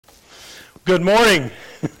Good morning.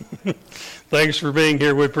 Thanks for being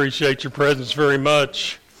here. We appreciate your presence very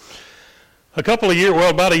much. About a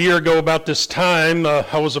year ago, about this time,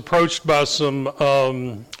 I was approached by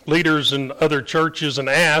some leaders in other churches and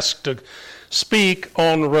asked to speak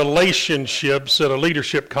on relationships at a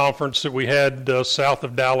leadership conference that we had south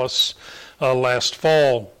of Dallas last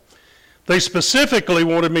fall. They specifically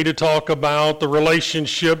wanted me to talk about the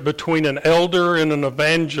relationship between an elder and an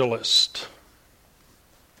evangelist.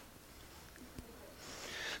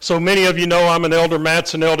 So many of you know I'm an elder.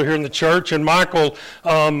 Matt's an elder here in the church, and Michael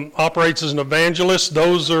operates as an evangelist.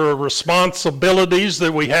 Those are responsibilities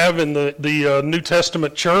that we have in the New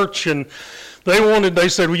Testament church, and they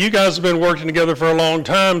said, well, you guys have been working together for a long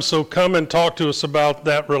time, so come and talk to us about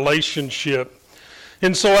that relationship.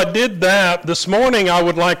 And so I did that. This morning I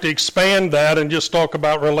would like to expand that and just talk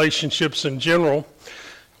about relationships in general.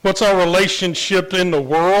 What's our relationship in the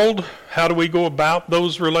world? How do we go about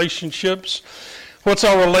those relationships? What's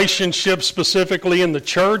our relationship specifically in the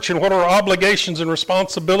church, and what are our obligations and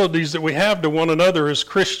responsibilities that we have to one another as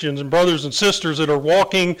Christians and brothers and sisters that are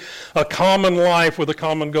walking a common life with a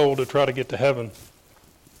common goal to try to get to heaven?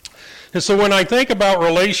 And so when I think about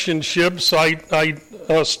relationships, I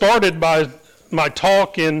started by my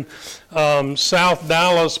talk in South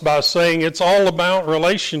Dallas by saying it's all about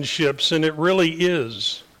relationships, and it really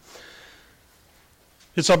is.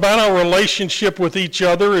 It's about our relationship with each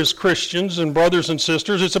other as Christians and brothers and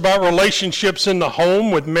sisters. It's about relationships in the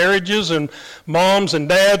home with marriages and moms and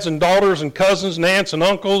dads and daughters and cousins and aunts and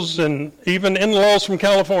uncles and even in-laws from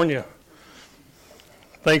California.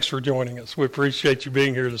 Thanks for joining us. We appreciate you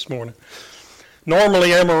being here this morning.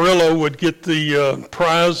 Normally Amarillo would get the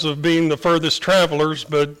prize of being the furthest travelers,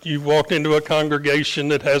 but you walked into a congregation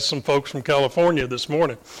that has some folks from California this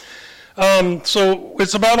morning. So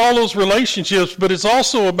it's about all those relationships, but it's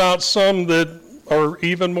also about some that are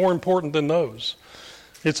even more important than those.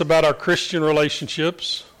 It's about our Christian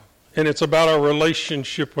relationships, and it's about our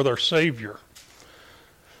relationship with our Savior.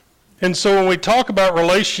 And so when we talk about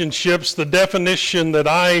relationships, the definition that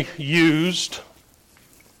I used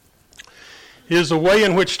is a way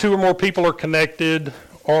in which two or more people are connected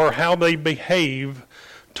or how they behave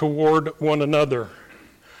toward one another.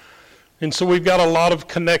 And so we've got a lot of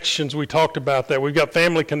connections. We talked about that. We've got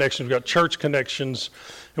family connections, we've got church connections,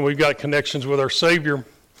 and we've got connections with our Savior.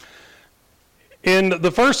 And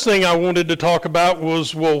the first thing I wanted to talk about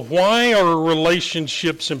was, why are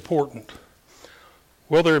relationships important?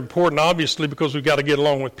 Well, they're important obviously because we've got to get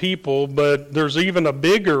along with people, but there's even a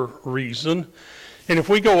bigger reason. And if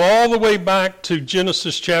we go all the way back to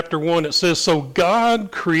Genesis chapter 1, it says, so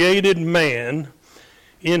God created man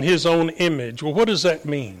in his own image. Well, what does that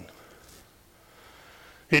mean?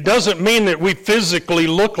 It doesn't mean that we physically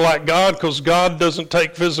look like God, because God doesn't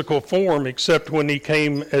take physical form except when he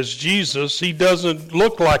came as Jesus. He doesn't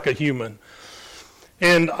look like a human.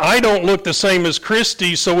 And I don't look the same as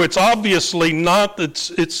Christy, so it's obviously not,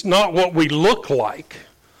 it's not what we look like.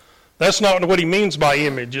 That's not what he means by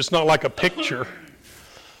image. It's not like a picture.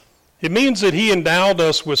 It means that he endowed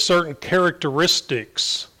us with certain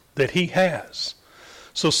characteristics that he has.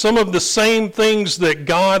 So some of the same things that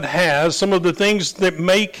God has, some of the things that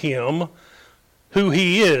make him who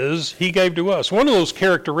he is, he gave to us. One of those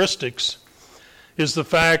characteristics is the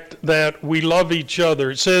fact that we love each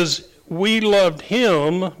other. It says we love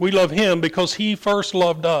him because he first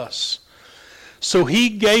loved us. So he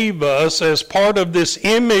gave us, as part of this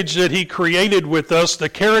image that he created with us, the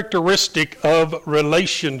characteristic of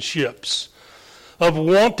relationships, of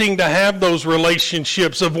wanting to have those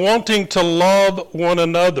relationships, of wanting to love one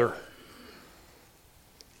another.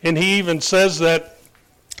 And he even says that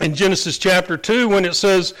in Genesis chapter 2 when it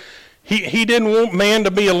says he didn't want man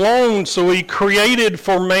to be alone, so he created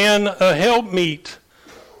for man a helpmeet,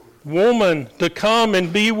 woman, to come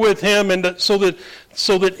and be with him, and so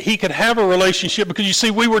that he could have a relationship. Because you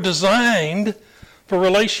see, we were designed for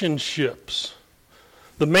relationships.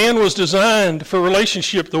 The man was designed for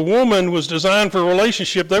relationship. The woman was designed for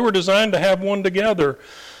relationship. They were designed to have one together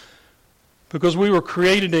because we were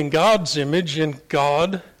created in God's image, and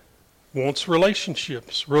God wants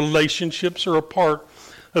relationships. Relationships are a part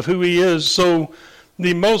of who he is. So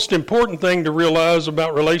the most important thing to realize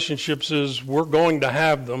about relationships is we're going to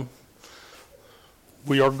have them.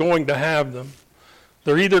 We are going to have them.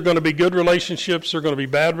 They're either going to be good relationships or going to be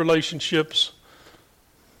bad relationships.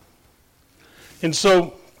 And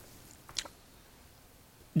so,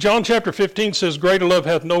 John chapter 15 says, greater love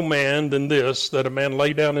hath no man than this, that a man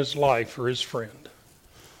lay down his life for his friend.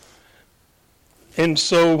 And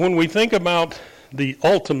so when we think about the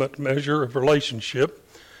ultimate measure of relationship,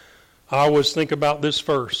 I always think about this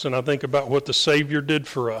verse, and I think about what the Savior did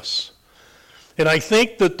for us. And I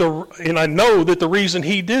think that I know that the reason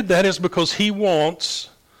he did that is because he wants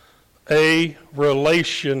a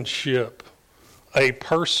relationship, a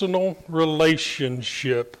personal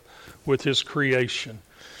relationship with his creation.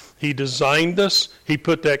 He designed us, he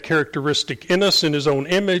put that characteristic in us in his own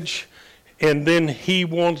image, and then he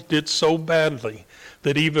wanted it so badly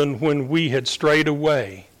that even when we had strayed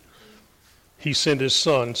away, he sent his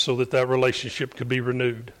son so that that relationship could be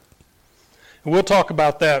renewed. And we'll talk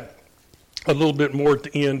about that a little bit more at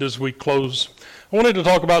the end as we close. I wanted to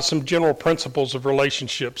talk about some general principles of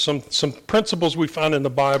relationships, some principles we find in the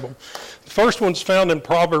Bible. The first one's found in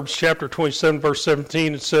Proverbs chapter 27, verse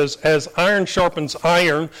 17. It says, "As iron sharpens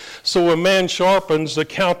iron, so a man sharpens the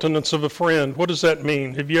countenance of a friend." What does that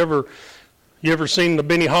mean? Have you ever seen the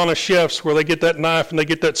Benihana chefs where they get that knife and they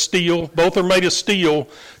get that steel? Both are made of steel,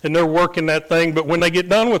 and they're working that thing, but when they get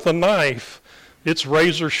done with the knife, it's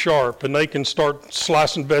razor sharp, and they can start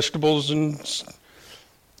slicing vegetables, and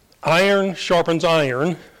iron sharpens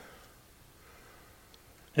iron.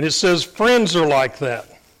 And it says friends are like that.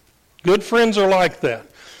 Good friends are like that.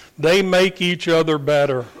 They make each other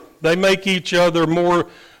better. They make each other more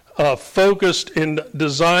focused and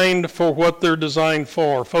designed for what they're designed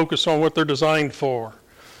for. Focus on what they're designed for.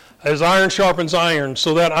 As iron sharpens iron,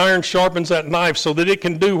 so that iron sharpens that knife so that it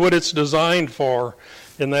can do what it's designed for,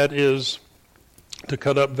 and that is to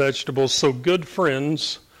cut up vegetables. So good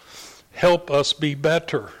friends help us be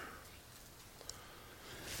better.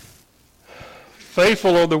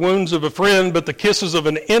 Faithful are the wounds of a friend, but the kisses of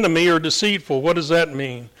an enemy are deceitful. What does that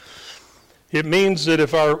mean? It means that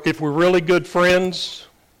if we're really good friends,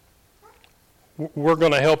 we're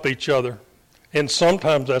going to help each other. And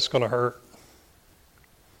sometimes that's going to hurt.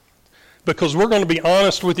 Because we're going to be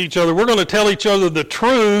honest with each other. We're going to tell each other the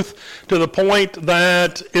truth to the point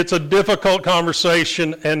that it's a difficult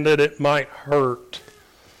conversation and that it might hurt.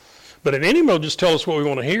 But an enemy will just tell us what we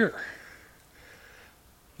want to hear.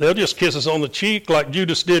 They'll just kiss us on the cheek like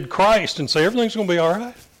Judas did Christ and say everything's going to be all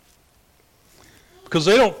right. Because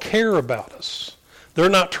they don't care about us. They're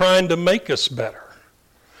not trying to make us better.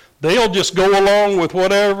 They'll just go along with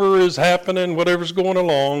whatever is happening, whatever's going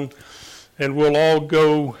along, and we'll all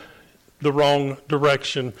go the wrong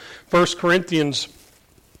direction. 1 Corinthians,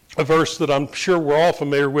 a verse that I'm sure we're all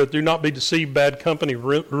familiar with, "Do not be deceived, bad company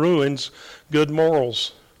ruins good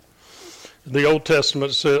morals." The Old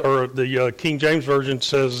Testament says, or the King James Version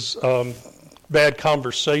says, bad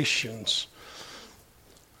conversations.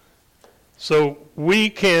 So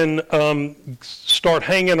we can start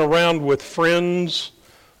hanging around with friends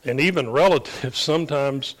and even relatives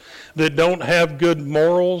sometimes that don't have good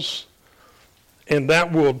morals, and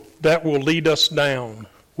that will lead us down.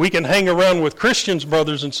 We can hang around with Christians,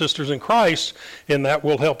 brothers and sisters in Christ, and that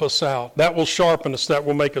will help us out. That will sharpen us. That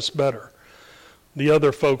will make us better. The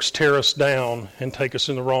other folks tear us down and take us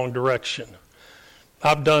in the wrong direction.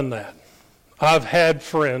 I've done that. I've had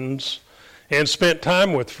friends and spent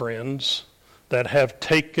time with friends that have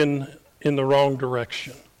taken in the wrong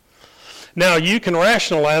direction. Now, you can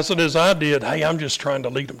rationalize it as I did. Hey, I'm just trying to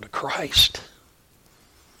lead them to Christ.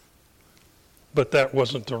 But that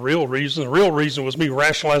wasn't the real reason. The real reason was me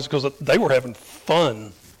rationalizing because they were having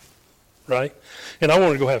fun, right? And I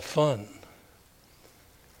wanted to go have fun.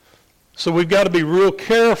 So we've got to be real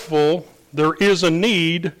careful. There is a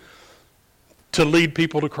need to lead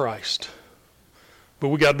people to Christ. But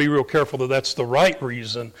we've got to be real careful that that's the right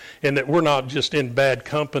reason and that we're not just in bad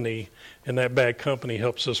company, and that bad company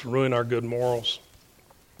helps us ruin our good morals.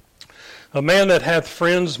 A man that hath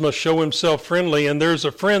friends must show himself friendly, and there's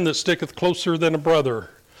a friend that sticketh closer than a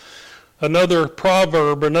brother. Another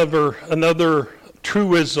proverb, another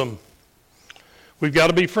truism. We've got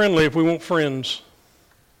to be friendly if we want friends.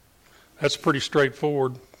 That's pretty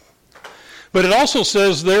straightforward. But it also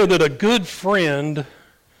says there that a good friend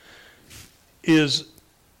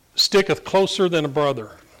sticketh closer than a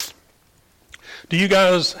brother. Do you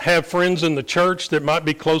guys have friends in the church that might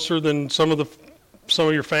be closer than some of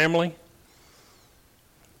your family?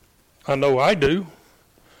 I know I do.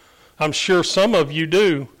 I'm sure some of you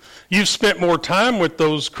do. You've spent more time with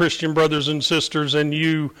those Christian brothers and sisters, and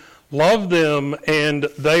you love them, and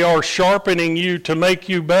they are sharpening you to make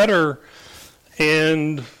you better.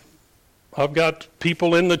 And I've got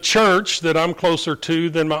people in the church that I'm closer to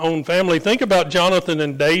than my own family. Think about Jonathan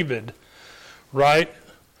and David, right?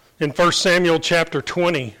 In 1 Samuel chapter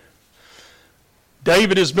 20.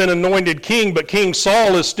 David has been anointed king, but King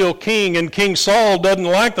Saul is still king, and King Saul doesn't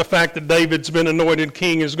like the fact that David's been anointed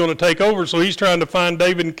king and is going to take over, so he's trying to find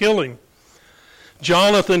David and kill him.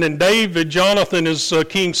 Jonathan and David, Jonathan is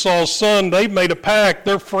King Saul's son. They've made a pact.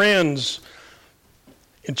 They're friends.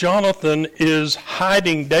 And Jonathan is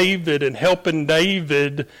hiding David and helping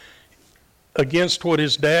David against what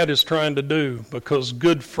his dad is trying to do, because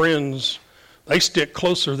good friends, they stick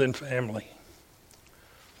closer than family.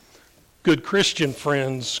 Good Christian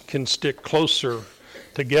friends can stick closer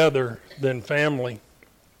together than family.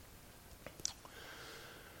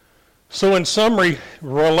 So in summary,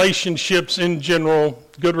 relationships in general,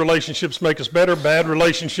 good relationships make us better, bad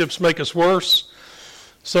relationships make us worse.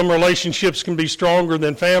 Some relationships can be stronger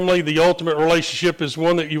than family. The ultimate relationship is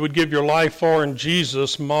one that you would give your life for, and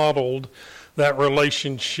Jesus modeled that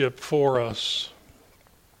relationship for us.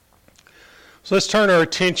 So let's turn our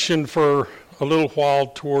attention for a little while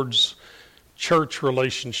towards church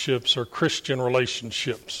relationships or Christian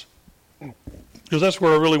relationships, because that's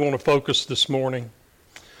where I really want to focus this morning.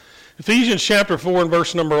 Ephesians chapter 4 and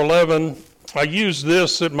verse number 11, I used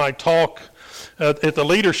this at my talk at the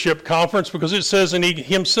leadership conference, because it says, and he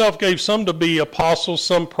himself gave some to be apostles,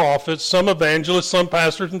 some prophets, some evangelists, some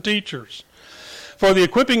pastors and teachers, for the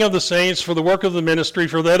equipping of the saints, for the work of the ministry,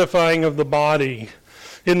 for the edifying of the body.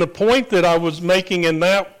 And the point that I was making in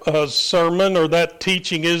that sermon or that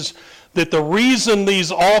teaching is that the reason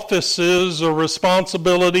these offices or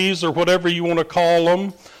responsibilities or whatever you want to call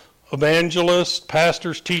them, evangelists,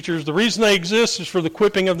 pastors, teachers, the reason they exist is for the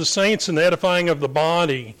equipping of the saints and the edifying of the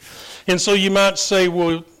body. And so you might say,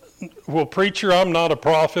 well, preacher, I'm not a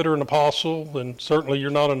prophet or an apostle, and certainly you're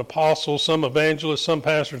not an apostle, some evangelists, some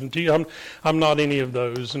pastors and teachers. I'm not any of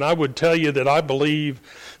those. And I would tell you that I believe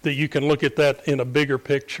that you can look at that in a bigger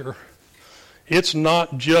picture. It's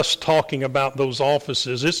not just talking about those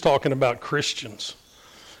offices, it's talking about Christians.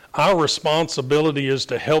 Our responsibility is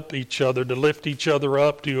to help each other, to lift each other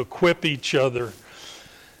up, to equip each other,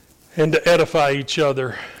 and to edify each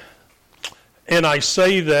other. And I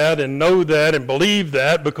say that and know that and believe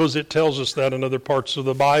that because it tells us that in other parts of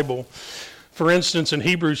the Bible. For instance, in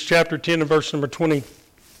Hebrews chapter 10 and verse number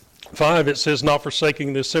 25, it says, not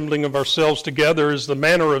forsaking the assembling of ourselves together as the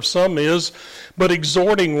manner of some is, but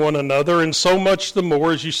exhorting one another, and so much the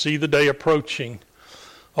more as you see the day approaching.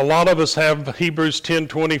 A lot of us have Hebrews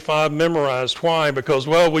 10:25 memorized. Why? Because,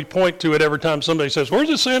 well, we point to it every time somebody says, where's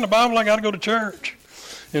it say in the Bible I got to go to church?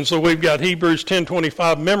 And so we've got Hebrews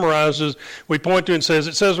 10:25 memorized. We point to it and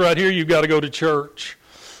it says right here you've got to go to church.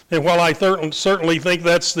 And while I certainly think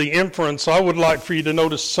that's the inference, I would like for you to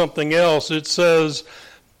notice something else. It says,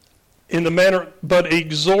 in the manner, but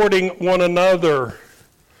exhorting one another.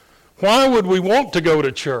 Why would we want to go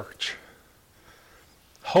to church?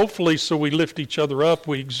 Hopefully so we lift each other up,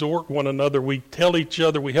 we exhort one another, we tell each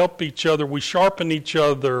other, we help each other, we sharpen each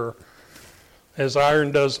other as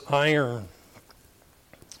iron does iron.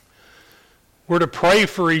 We're to pray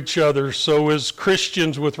for each other. So as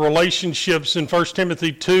Christians with relationships, in 1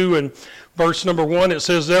 Timothy 2 and verse number 1, it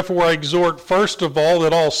says, therefore I exhort first of all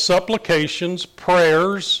that all supplications,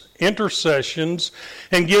 prayers, intercessions,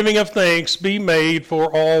 and giving of thanks be made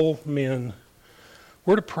for all men.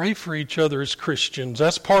 We're to pray for each other as Christians.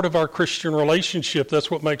 That's part of our Christian relationship. That's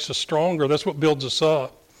what makes us stronger. That's what builds us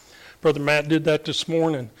up. Brother Matt did that this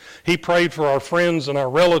morning. He prayed for our friends and our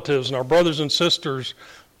relatives and our brothers and sisters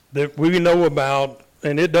that we know about,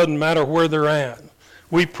 and it doesn't matter where they're at.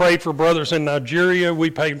 We prayed for brothers in Nigeria. We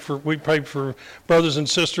prayed for brothers and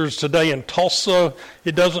sisters today in Tulsa.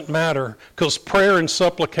 It doesn't matter, because prayer and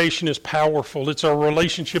supplication is powerful. It's our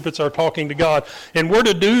relationship. It's our talking to God. And we're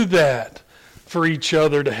to do that for each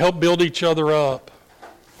other, to help build each other up.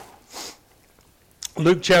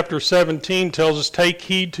 Luke chapter 17 tells us, take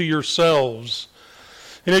heed to yourselves.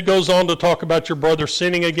 And it goes on to talk about your brother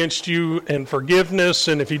sinning against you and forgiveness.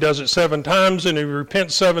 And if he does it 7 times and he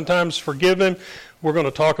repents 7 times, forgive him. We're going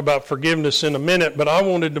to talk about forgiveness in a minute. But I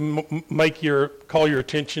wanted to call your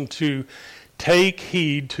attention to take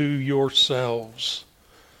heed to yourselves.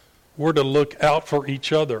 We're to look out for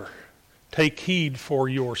each other. Take heed for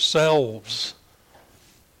yourselves.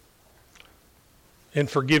 And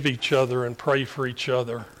forgive each other and pray for each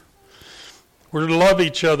other. We're to love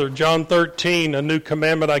each other. John 13, a new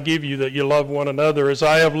commandment I give you, that you love one another. As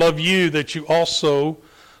I have loved you, that you also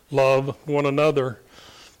love one another.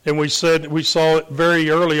 And we saw it very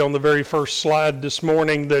early on the very first slide this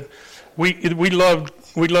morning, that we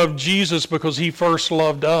love Jesus because he first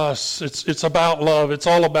loved us. It's about love. It's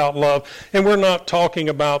all about love. And we're not talking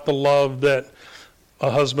about the love that a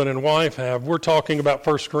husband and wife have. We're talking about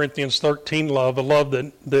 1 Corinthians 13 love, a love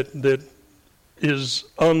that is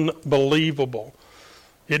unbelievable.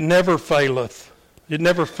 It never faileth. It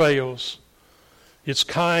never fails. It's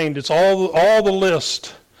kind. It's all the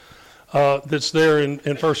list that's there in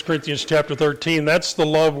 1 Corinthians chapter 13. That's the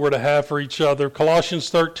love we're to have for each other. Colossians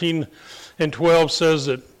 13 and 12 says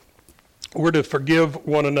that We're to forgive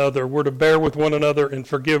one another. We're to bear with one another and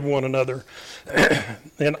forgive one another.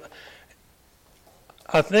 And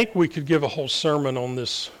I think we could give a whole sermon on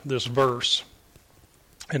this verse.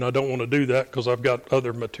 And I don't want to do that because I've got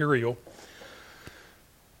other material.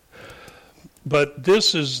 But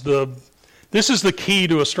this is the key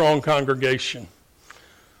to a strong congregation.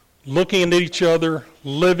 Looking at each other,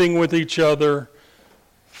 living with each other,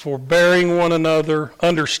 forbearing one another,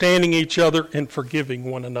 understanding each other, and forgiving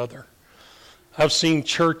one another. I've seen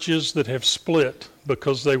churches that have split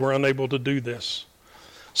because they were unable to do this.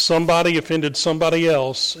 Somebody offended somebody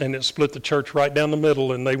else, and it split the church right down the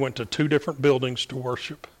middle, and they went to 2 different buildings to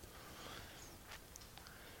worship.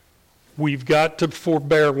 We've got to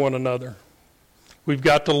forbear one another. We've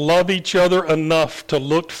got to love each other enough to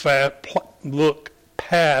look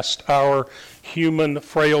past our human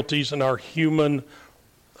frailties and our human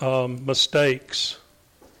mistakes.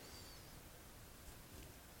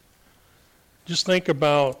 Just think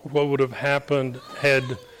about what would have happened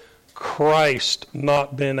had Christ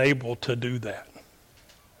not been able to do that.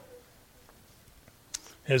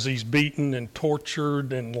 As he's beaten and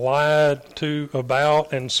tortured and lied to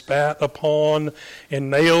about and spat upon and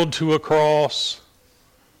nailed to a cross.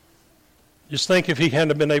 Just think if he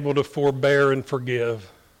hadn't been able to forbear and forgive.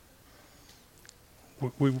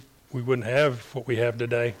 We wouldn't have what we have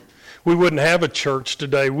today. We wouldn't have a church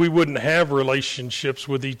today. We wouldn't have relationships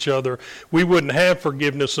with each other. We wouldn't have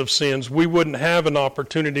forgiveness of sins. We wouldn't have an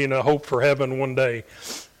opportunity and a hope for heaven one day.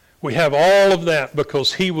 We have all of that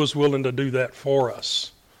because he was willing to do that for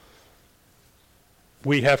us.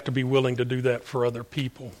 We have to be willing to do that for other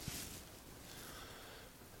people.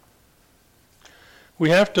 We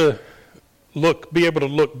have to be able to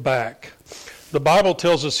look back. The Bible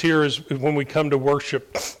tells us here is when we come to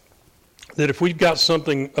worship that if we've got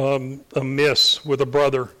something amiss with a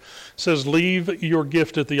brother, it says leave your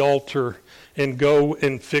gift at the altar and go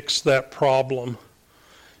and fix that problem.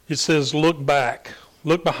 It says look back,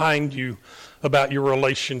 look behind you about your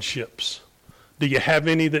relationships. Do you have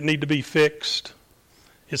any that need to be fixed?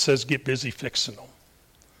 It says get busy fixing them.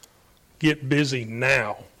 Get busy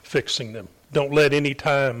now fixing them. Don't let any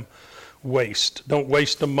time waste. Don't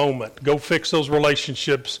waste a moment. Go fix those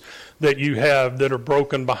relationships that you have that are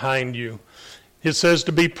broken behind you. It says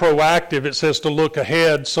to be proactive. It says to look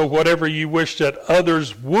ahead. So whatever you wish that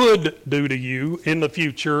others would do to you in the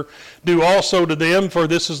future, do also to them, for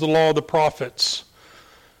this is the law of the prophets.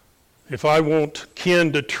 If I want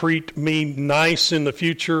Ken to treat me nice in the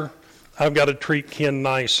future, I've got to treat Ken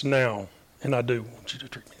nice now. And I do want you to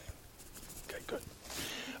treat me. Okay,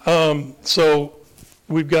 good. So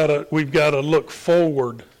we've got to look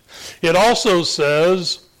forward. It also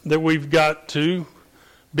says that we've got to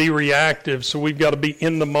be reactive, so we've got to be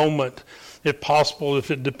in the moment, if possible.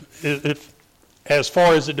 If as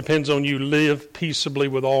far as it depends on you, live peaceably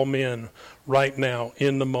with all men right now,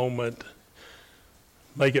 in the moment.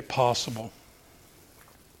 Make it possible.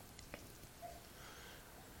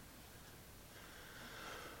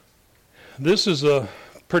 This is a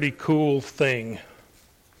pretty cool thing.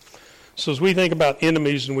 So as we think about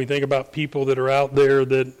enemies and we think about people that are out there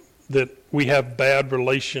that we have bad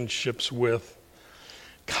relationships with,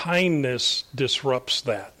 kindness disrupts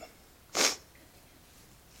that.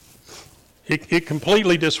 It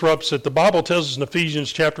completely disrupts it. The Bible tells us in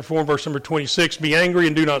Ephesians chapter 4, verse number 26, be angry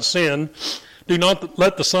and do not sin. Do not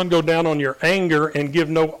let the sun go down on your anger and give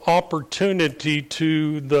no opportunity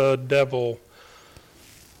to the devil.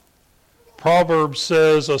 Proverbs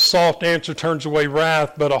says, a soft answer turns away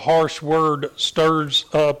wrath, but a harsh word stirs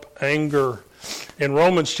up anger. In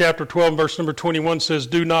Romans chapter 12, verse number 21 says,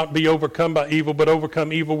 do not be overcome by evil, but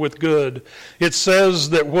overcome evil with good. It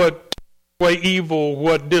says that what takes away evil,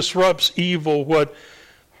 what disrupts evil, what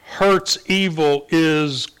hurts evil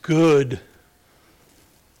is good.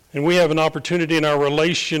 And we have an opportunity in our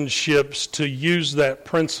relationships to use that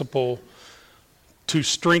principle to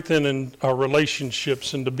strengthen in our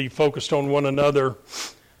relationships and to be focused on one another.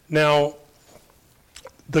 Now,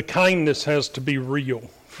 the kindness has to be real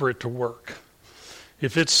for it to work.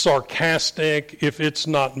 If it's sarcastic, if it's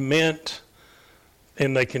not meant,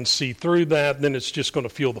 and they can see through that, then it's just going to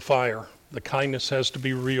fuel the fire. The kindness has to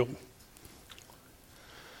be real.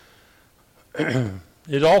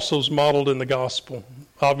 It also is modeled in the gospel.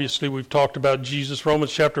 Obviously, we've talked about Jesus.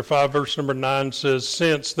 Romans chapter 5, verse number 9 says,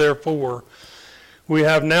 since, therefore, we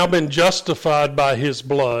have now been justified by his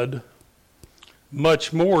blood,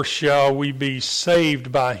 much more shall we be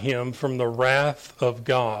saved by him from the wrath of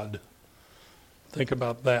God. Think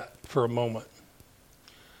about that for a moment.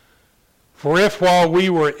 For if while we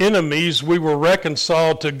were enemies, we were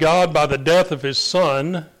reconciled to God by the death of his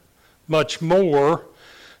Son, much more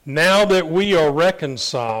Now that we are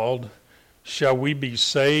reconciled, shall we be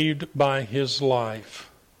saved by his life?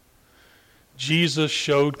 Jesus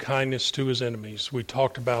showed kindness to his enemies. We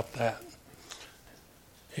talked about that.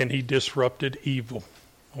 And he disrupted evil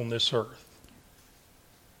on this earth.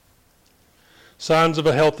 Signs of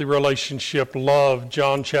a healthy relationship, love,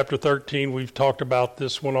 John chapter 13, we've talked about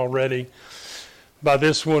this one already. By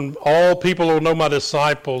this one, all people will know my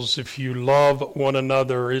disciples if you love one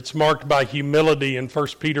another. It's marked by humility. In 1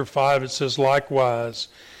 Peter 5, it says, likewise,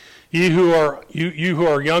 you who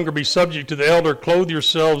are younger, be subject to the elder. Clothe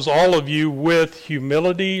yourselves, all of you, with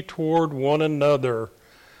humility toward one another.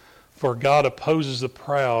 For God opposes the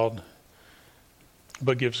proud,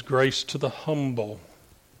 but gives grace to the humble.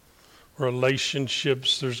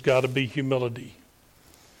 Relationships, there's got to be humility.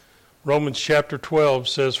 Romans chapter 12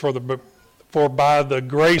 says, For by the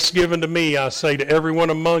grace given to me, I say to everyone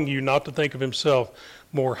among you not to think of himself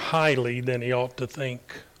more highly than he ought to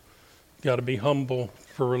think. Got to be humble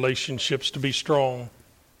for relationships to be strong.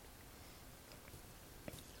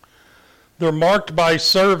 They're marked by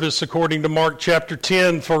service according to Mark chapter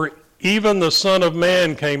 10. For even the Son of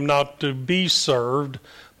Man came not to be served,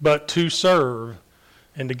 but to serve,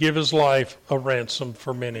 and to give his life a ransom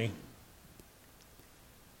for many.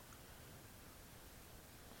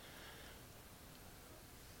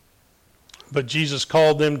 But Jesus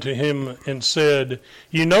called them to him and said,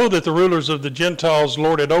 you know that the rulers of the Gentiles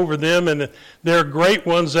lord it over them, and their great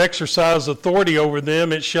ones exercise authority over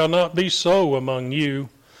them. It shall not be so among you,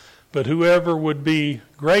 but whoever would be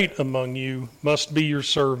great among you must be your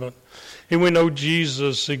servant. And we know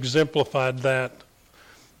Jesus exemplified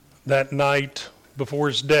that night before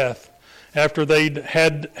his death. After they'd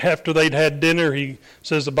had dinner,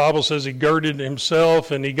 the Bible says he girded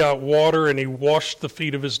himself and he got water and he washed the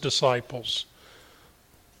feet of his disciples.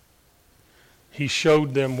 He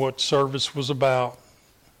showed them what service was about.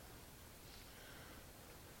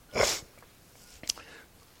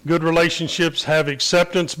 Good relationships have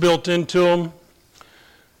acceptance built into them.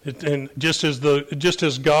 And just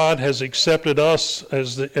as God has accepted us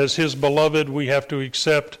as his beloved, we have to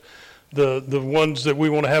accept the ones that we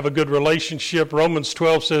want to have a good relationship. Romans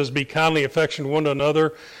 12 says, be kindly affectionate to one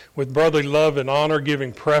another with brotherly love and honor,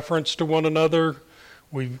 giving preference to one another.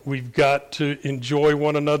 We've got to enjoy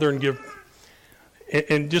one another and give.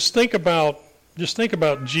 And just think about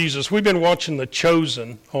Jesus. We've been watching The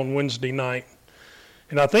Chosen on Wednesday night,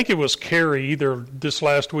 and I think it was Carrie either this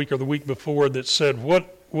last week or the week before that said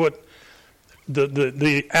what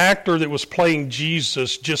the actor that was playing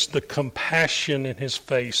Jesus, just the compassion in his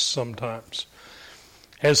face sometimes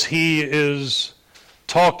as he is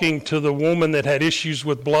talking to the woman that had issues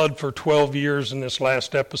with blood for 12 years in this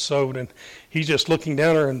last episode, and he's just looking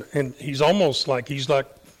down at her and he's almost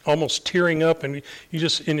tearing up, and he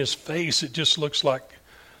just, in his face, it just looks like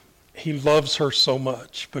he loves her so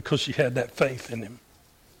much because she had that faith in him.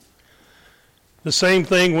 The same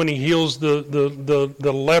thing when he heals the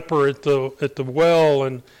leper at the well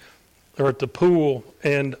or at the pool,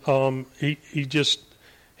 and he just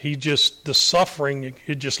the suffering,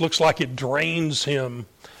 it just looks like it drains him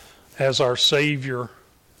as our Savior.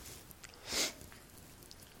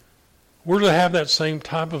 We're to have that same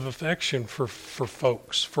type of affection for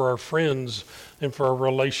folks, for our friends, and for our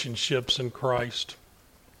relationships in Christ.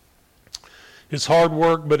 It's hard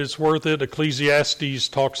work, but it's worth it. Ecclesiastes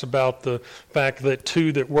talks about the fact that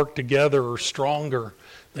two that work together are stronger.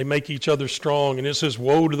 They make each other strong. And it says,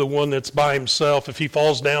 woe to the one that's by himself. If he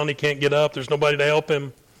falls down, he can't get up. There's nobody to help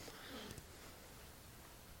him.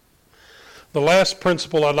 The last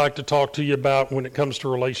principle I'd like to talk to you about when it comes to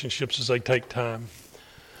relationships is they take time.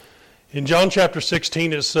 In John chapter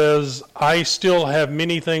 16, it says, I still have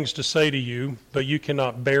many things to say to you, but you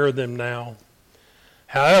cannot bear them now.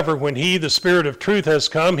 However, when he, the Spirit of truth, has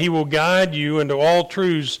come, he will guide you into all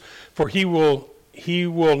truths, for he will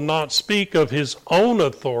not speak of his own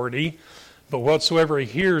authority, but whatsoever he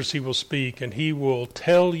hears he will speak, and he will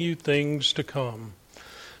tell you things to come.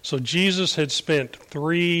 So Jesus had spent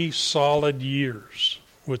 3 solid years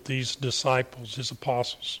with these disciples, his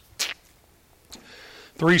apostles.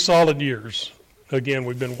 3 solid years. Again,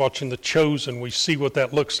 we've been watching The Chosen. We see what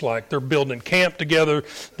that looks like. They're building camp together.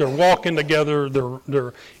 They're walking together.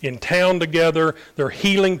 They're in town together. They're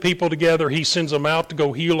healing people together. He sends them out to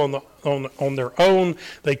go heal on their own.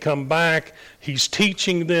 They come back. He's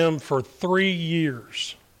teaching them for 3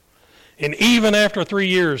 years. And even after 3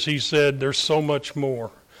 years, he said, there's so much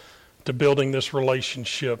more to building this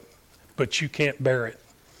relationship, but you can't bear it.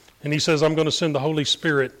 And he says, I'm going to send the Holy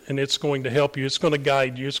Spirit, and it's going to help you. It's going to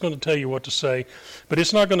guide you. It's going to tell you what to say. But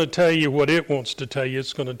it's not going to tell you what it wants to tell you.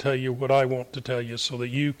 It's going to tell you what I want to tell you so that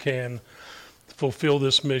you can fulfill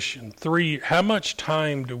this mission? 3, how much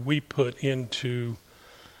time do we put into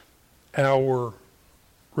our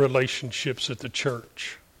relationships at the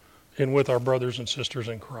church and with our brothers and sisters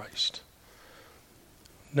in Christ?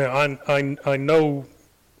 Now, I know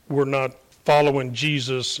we're not following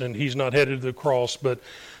Jesus and he's not headed to the cross, but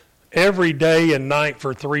every day and night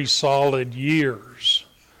for 3 solid years,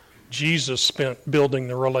 Jesus spent building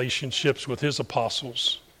the relationships with his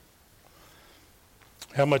apostles.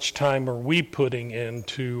 How much time are we putting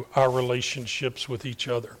into our relationships with each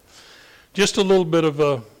other? Just a little bit of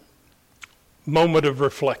a moment of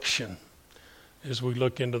reflection as we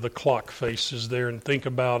look into the clock faces there and think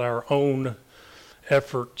about our own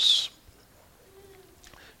efforts.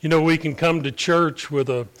 You know, we can come to church with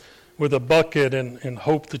a bucket and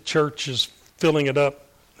hope the church is filling it up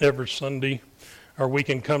every Sunday, or we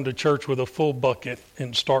can come to church with a full bucket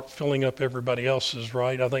and start filling up everybody else's,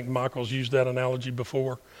 right? I think Michael's used that analogy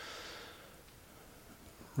before.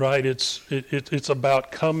 Right? It's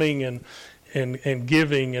about coming and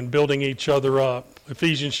giving and building each other up.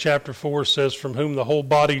 Ephesians chapter 4 says, from whom the whole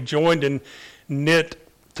body joined and knit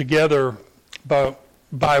together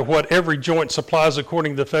by what every joint supplies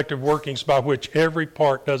according to the effective workings by which every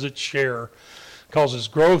part does its share, causes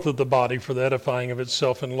growth of the body for the edifying of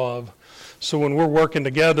itself in love. So when we're working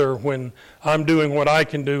together, when I'm doing what I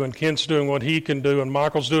can do and Kent's doing what he can do and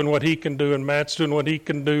Michael's doing what he can do and Matt's doing what he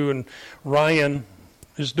can do and Ryan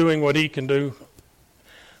is doing what he can do.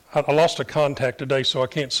 I lost a contact today, so I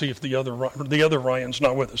can't see if the other Ryan's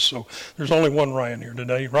not with us. So there's only one Ryan here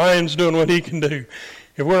today. Ryan's doing what he can do.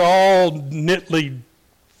 If we're all knitly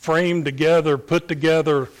framed together, put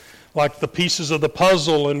together like the pieces of the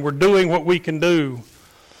puzzle, and we're doing what we can do,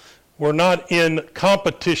 we're not in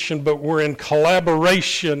competition, but we're in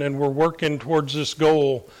collaboration, and we're working towards this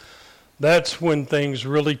goal, that's when things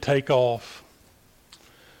really take off.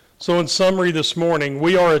 So in summary this morning,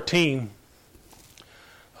 we are a team.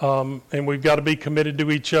 And we've got to be committed to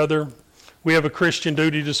each other. We have a Christian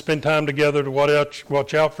duty to spend time together, to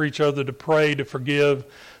watch out for each other, to pray, to forgive,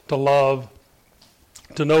 to love,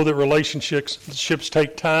 to know that relationships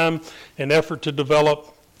take time and effort to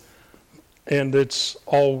develop, and it's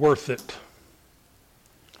all worth it.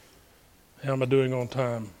 How am I doing on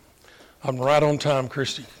time? I'm right on time,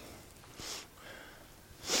 Christy.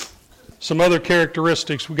 Some other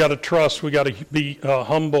characteristics: we got to trust, we got to be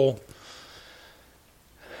humble.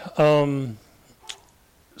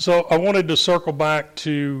 So I wanted to circle back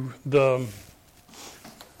to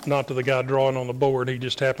not to the guy drawing on the board, he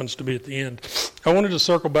just happens to be at the end. I wanted to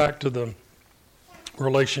circle back to the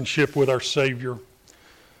relationship with our Savior.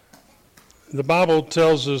 The Bible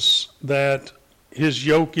tells us that his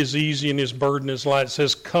yoke is easy and his burden is light. It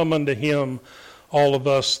says, come unto him, all of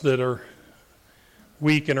us that are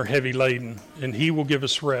weak and are heavy laden, and he will give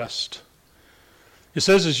us rest. It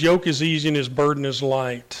says his yoke is easy and his burden is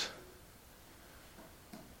light.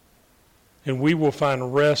 And we will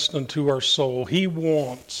find rest unto our soul. He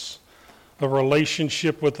wants a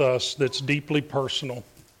relationship with us that's deeply personal.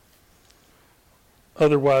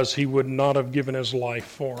 Otherwise, he would not have given his life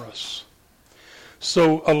for us.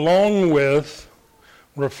 So along with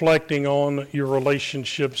reflecting on your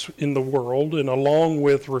relationships in the world, and along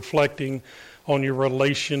with reflecting on your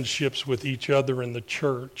relationships with each other in the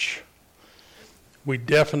church, we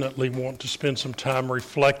definitely want to spend some time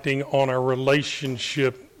reflecting on our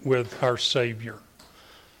relationship with our Savior.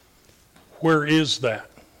 Where is that?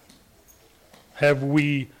 Have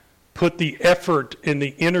we put the effort and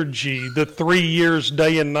the energy, the 3 years,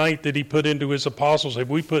 day and night that he put into his apostles?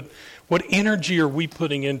 What energy are we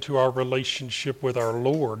putting into our relationship with our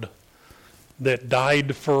Lord that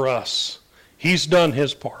died for us? He's done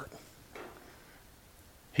his part.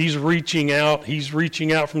 He's reaching out. He's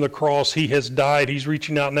reaching out from the cross. He has died. He's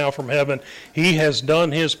reaching out now from heaven. He has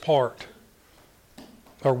done his part.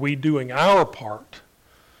 Are we doing our part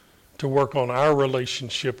to work on our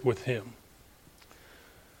relationship with him?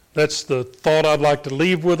 That's the thought I'd like to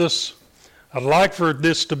leave with us. I'd like for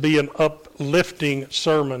this to be an uplifting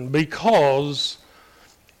sermon, because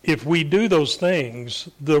if we do those things,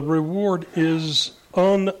 the reward is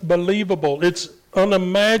unbelievable. It's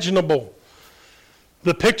unimaginable.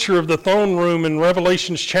 The picture of the throne room in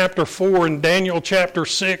Revelation chapter 4 and Daniel chapter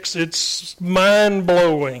 6, it's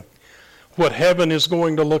mind-blowing what heaven is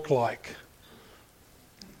going to look like.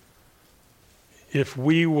 If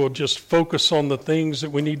we will just focus on the things that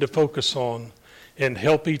we need to focus on and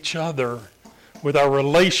help each other with our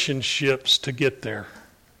relationships to get there.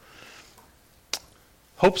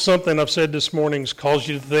 Hope something I've said this morning has caused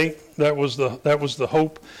you to think. That was the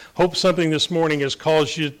hope. Hope something this morning has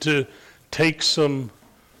caused you to take some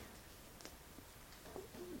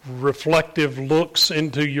reflective looks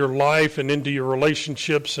into your life and into your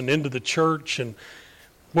relationships and into the church and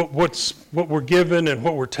what we're given and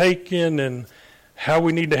what we're taking and how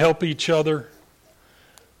we need to help each other.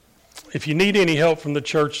 If you need any help from the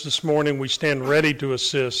church this morning, we stand ready to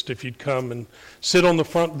assist if you'd come and sit on the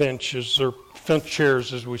front benches or front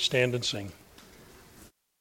chairs as we stand and sing.